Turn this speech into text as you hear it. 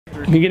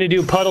You're gonna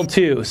do puddle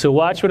 2. So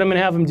watch what I'm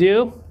gonna have him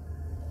do.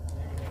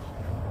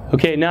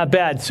 Okay, not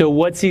bad. So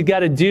what's he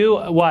gotta do?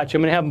 Watch,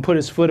 I'm gonna have him put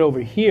his foot over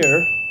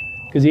here,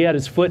 because he had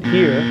his foot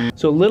here.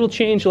 So a little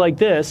change like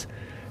this,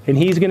 and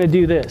he's gonna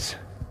do this.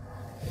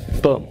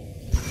 Boom.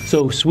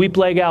 So sweep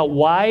leg out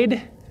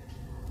wide.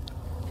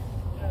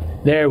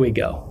 There we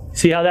go.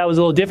 See how that was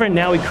a little different?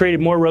 Now we created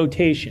more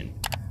rotation.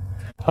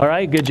 All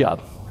right, good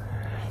job.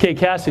 Okay,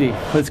 Cassidy,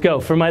 let's go.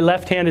 For my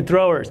left-handed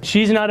throwers,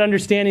 she's not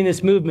understanding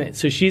this movement,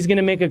 so she's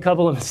gonna make a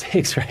couple of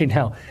mistakes right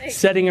now,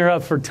 setting her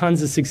up for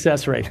tons of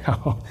success right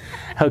now.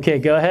 Okay,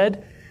 go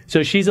ahead.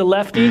 So she's a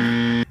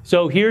lefty.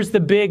 So here's the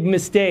big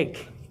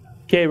mistake.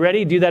 Okay,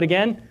 ready? Do that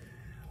again.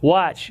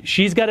 Watch.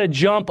 She's got to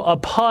jump a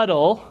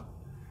puddle,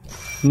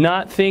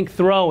 not think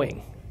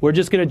throwing. We're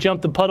just going to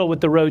jump the puddle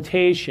with the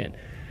rotation.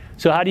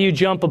 So how do you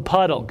jump a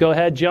puddle? Go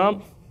ahead,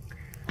 jump.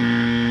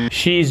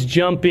 She's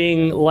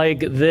jumping like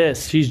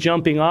this. She's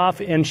jumping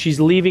off and she's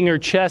leaving her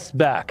chest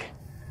back.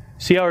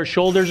 See how her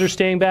shoulders are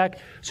staying back?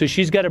 So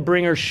she's got to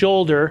bring her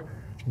shoulder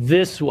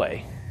this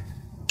way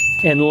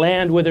and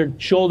land with her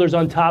shoulders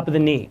on top of the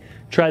knee.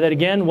 Try that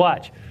again.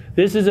 Watch.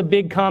 This is a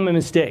big common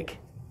mistake.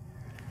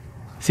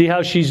 See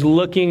how she's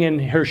looking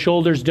and her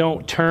shoulders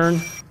don't turn?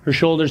 Her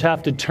shoulders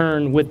have to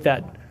turn with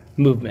that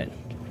movement.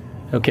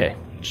 Okay,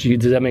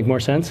 does that make more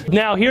sense?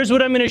 Now here's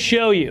what I'm going to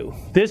show you.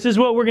 This is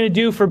what we're going to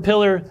do for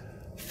pillar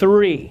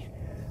 3.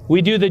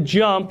 We do the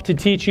jump to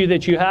teach you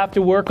that you have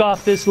to work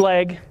off this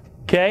leg,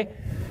 okay?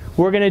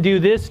 We're going to do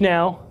this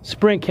now,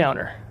 sprint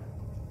counter.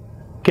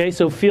 Okay,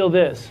 so feel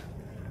this.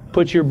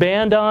 Put your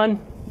band on,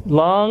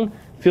 long,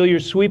 feel your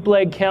sweep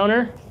leg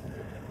counter.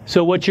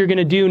 So what you're going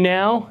to do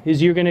now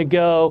is you're going to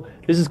go,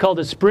 this is called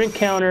a sprint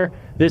counter,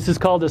 this is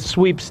called a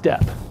sweep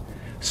step.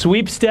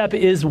 Sweep step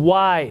is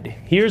wide.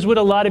 Here's what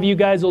a lot of you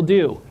guys will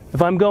do.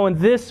 If I'm going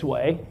this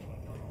way,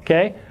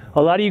 okay,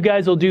 a lot of you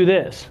guys will do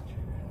this.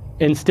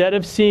 Instead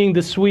of seeing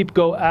the sweep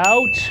go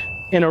out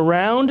and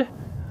around,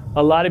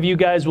 a lot of you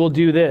guys will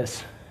do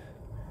this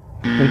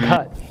and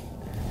cut.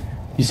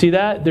 You see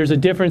that? There's a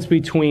difference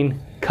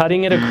between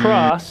cutting it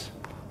across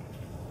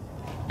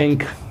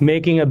and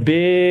making a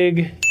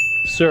big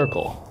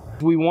circle.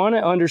 We want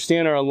to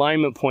understand our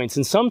alignment points,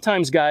 and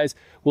sometimes guys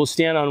will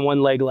stand on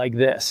one leg like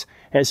this,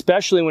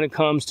 especially when it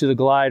comes to the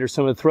glide or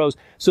some of the throws.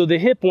 So the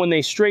hip, when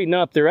they straighten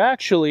up, they're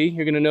actually,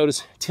 you're going to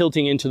notice,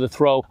 tilting into the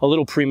throw a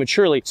little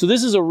prematurely. So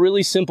this is a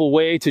really simple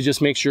way to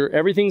just make sure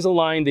everything's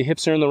aligned, the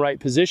hips are in the right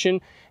position,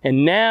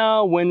 and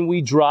now when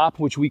we drop,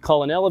 which we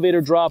call an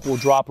elevator drop, we'll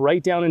drop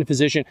right down into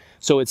position.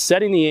 So it's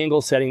setting the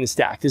angle, setting the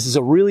stack. This is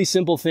a really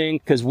simple thing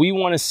because we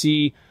want to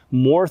see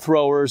more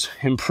throwers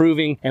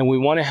improving, and we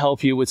want to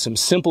help you with some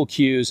simple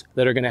cues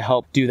that are going to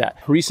help do that.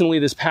 Recently,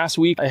 this past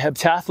week, a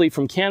heptathlete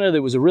from Canada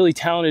that was a really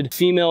talented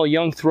female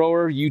young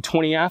thrower,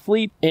 U20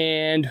 athlete,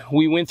 and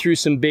we went through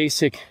some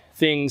basic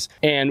things,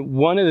 and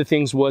one of the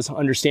things was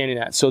understanding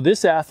that. So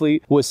this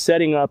athlete was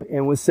setting up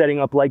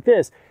like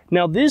this.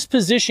 Now this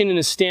position in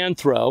a stand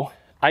throw,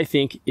 I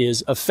think,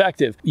 is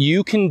effective.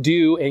 You can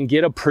do and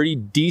get a pretty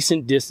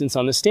decent distance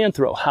on the stand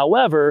throw.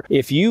 However,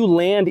 if you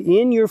land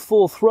in your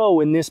full throw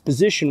in this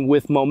position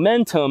with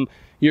momentum,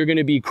 you're going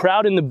to be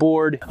crowding the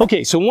board.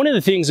 Okay, so one of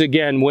the things,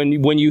 again,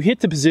 when you hit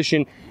the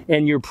position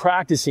and you're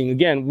practicing,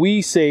 again,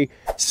 we say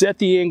set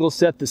the angle,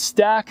 set the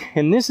stack,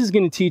 and this is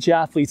going to teach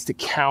athletes to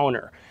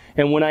counter.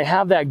 And when I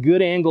have that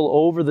good angle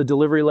over the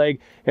delivery leg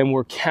and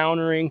we're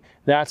countering,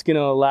 that's going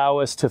to allow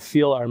us to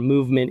feel our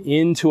movement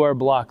into our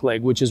block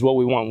leg, which is what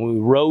we want. When we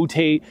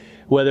rotate,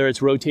 whether it's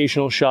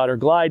rotational shot or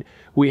glide,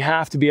 we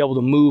have to be able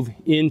to move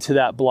into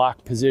that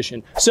block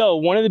position. So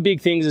one of the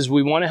big things is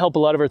we want to help a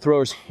lot of our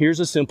throwers.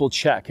 Here's a simple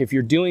check. If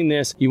you're doing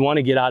this, you want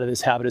to get out of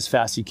this habit as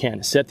fast as you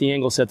can. Set the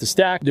angle, set the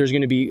stack. There's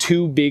going to be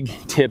 2 big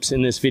tips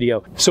in this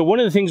video. So one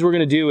of the things we're going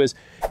to do is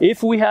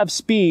if we have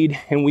speed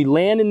and we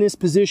land in this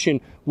position,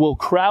 we'll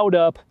crowd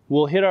up,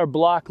 we'll hit our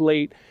block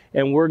late,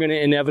 and we're going to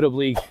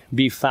inevitably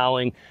be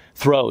fouling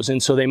throws.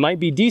 And so they might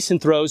be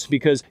decent throws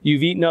because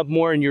you've eaten up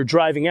more and you're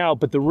driving out,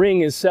 but the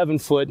ring is 7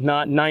 foot,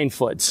 not 9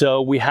 foot.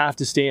 So we have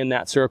to stay in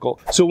that circle.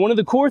 So one of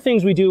the core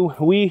things we do,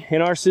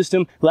 in our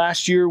system,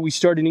 last year, we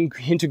started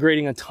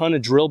integrating a ton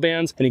of drill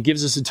bands, and it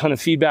gives us a ton of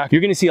feedback.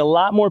 You're going to see a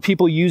lot more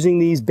people using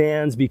these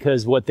bands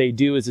because what they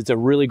do is it's a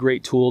really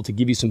great tool to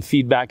give you some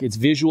feedback. It's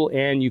visual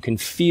and you can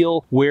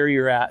feel where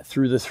you're at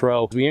through the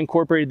throw. We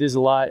incorporated this a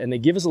lot, and they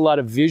give us a lot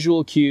of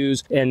visual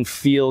cues and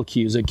feel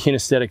cues, like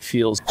kinesthetic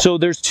feels. So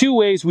there's 2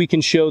 ways we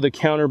can show the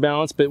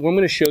counterbalance, but I'm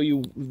going to show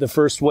you the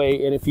first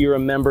way, and if you're a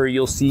member,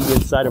 you'll see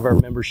inside of our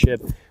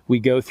membership, we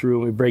go through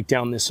and we break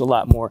down this a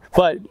lot more.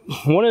 But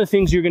one of the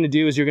things you're going to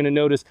do is you're going to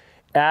notice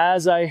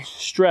as I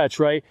stretch,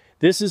 right?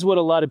 This is what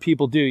a lot of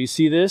people do. You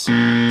see this?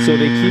 So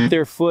they keep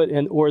their foot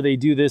or they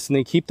do this, and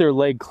they keep their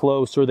leg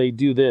close, or they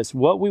do this.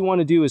 What we want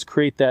to do is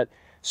create that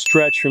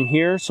stretch from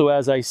here. So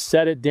as I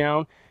set it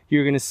down,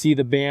 you're going to see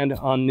the band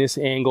on this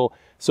angle.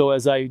 So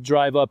as I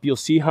drive up, you'll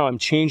see how I'm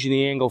changing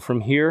the angle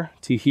from here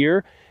to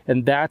here.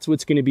 and that's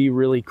what's going to be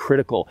really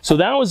critical. So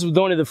that was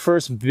one of the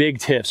first big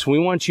tips. We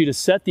want you to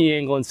set the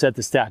angle and set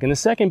the stack. And the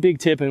second big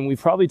tip, and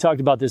we've probably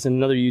talked about this in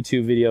another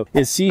YouTube video,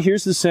 is see,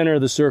 here's the center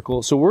of the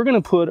circle. So we're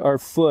going to put our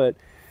foot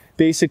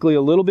basically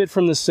a little bit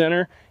from the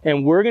center,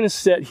 and we're going to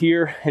set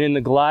here, and in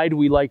the glide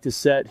we like to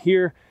set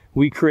here.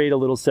 We create a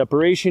little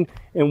separation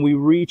and we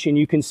reach, and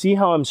you can see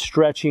how I'm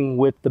stretching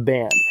with the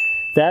band.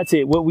 That's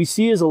it. What we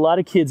see is a lot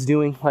of kids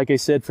doing, like I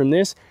said, from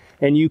this,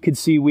 and you could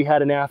see we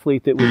had an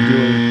athlete that was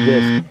doing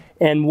this.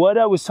 And what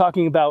I was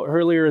talking about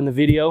earlier in the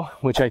video,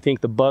 which I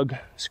think the bug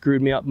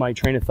screwed me up my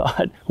train of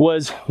thought,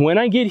 was when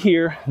I get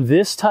here,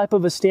 this type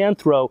of a stand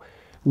throw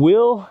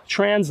will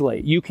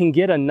translate. You can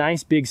get a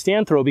nice big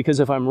stand throw because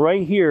if I'm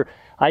right here,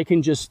 I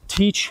can just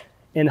teach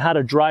and how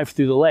to drive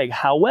through the leg.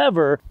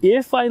 However,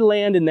 if I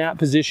land in that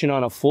position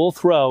on a full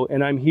throw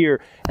and I'm here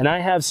and I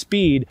have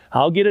speed,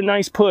 I'll get a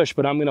nice push,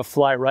 but I'm gonna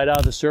fly right out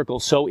of the circle.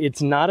 So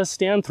it's not a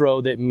stand throw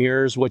that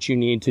mirrors what you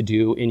need to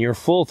do in your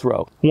full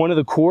throw. One of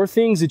the core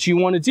things that you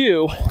wanna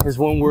do is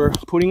when we're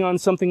putting on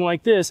something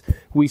like this,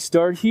 we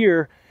start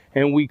here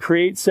and we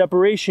create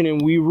separation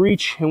and we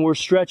reach and we're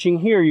stretching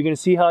here. You're gonna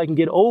see how I can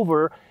get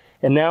over,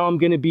 and now I'm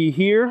gonna be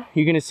here.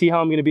 You're gonna see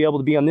how I'm gonna be able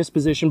to be on this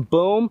position,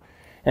 boom.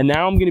 And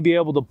now I'm gonna be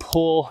able to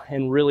pull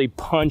and really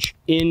punch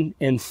in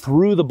and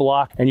through the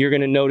block. And you're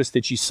gonna notice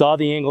that you saw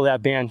the angle of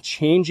that band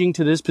changing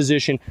to this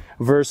position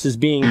versus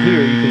being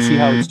here. You can see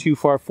how it's too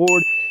far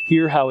forward,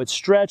 here how it's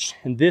stretched,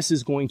 and this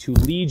is going to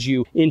lead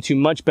you into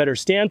much better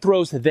stand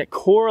throws that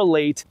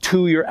correlate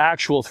to your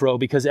actual throw,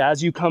 because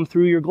as you come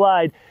through your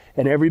glide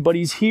and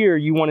everybody's here,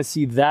 you wanna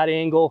see that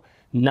angle,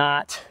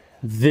 not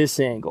this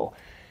angle.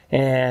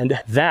 And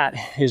that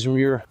is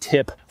your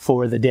tip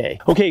for the day.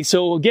 Okay,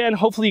 so again,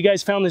 hopefully you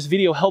guys found this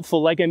video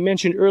helpful. Like I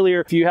mentioned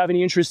earlier, if you have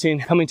any interest in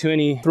coming to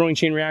any throwing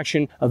chain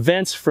reaction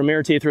events from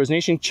Meritate Throws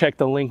Nation, check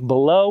the link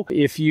below.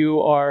 If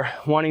you are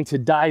wanting to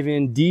dive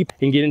in deep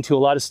and get into a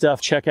lot of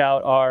stuff, check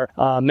out our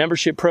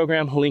membership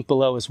program, link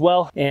below as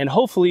well. And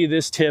hopefully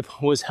this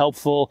tip was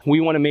helpful.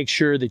 We wanna make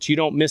sure that you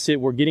don't miss it.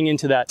 We're getting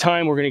into that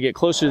time. We're gonna get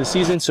closer to the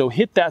season. So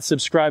hit that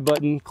subscribe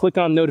button, click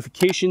on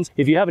notifications.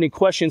 If you have any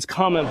questions,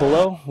 comment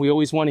below. We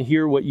always wanna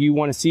hear what you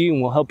want to see,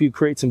 and we'll help you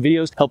create some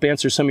videos, help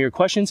answer some of your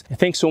questions.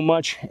 Thanks so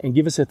much, and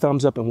give us a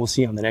thumbs up, and we'll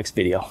see you on the next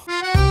video.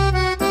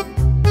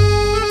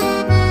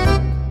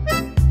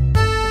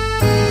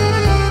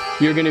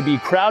 You're going to be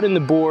crowding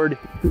the board.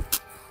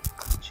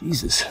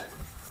 Jesus.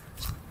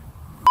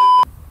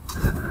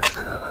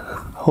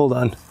 Hold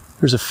on.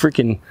 There's a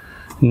freaking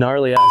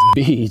gnarly ass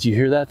bee. Did you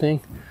hear that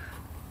thing?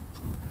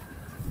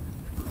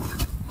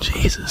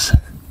 Jesus.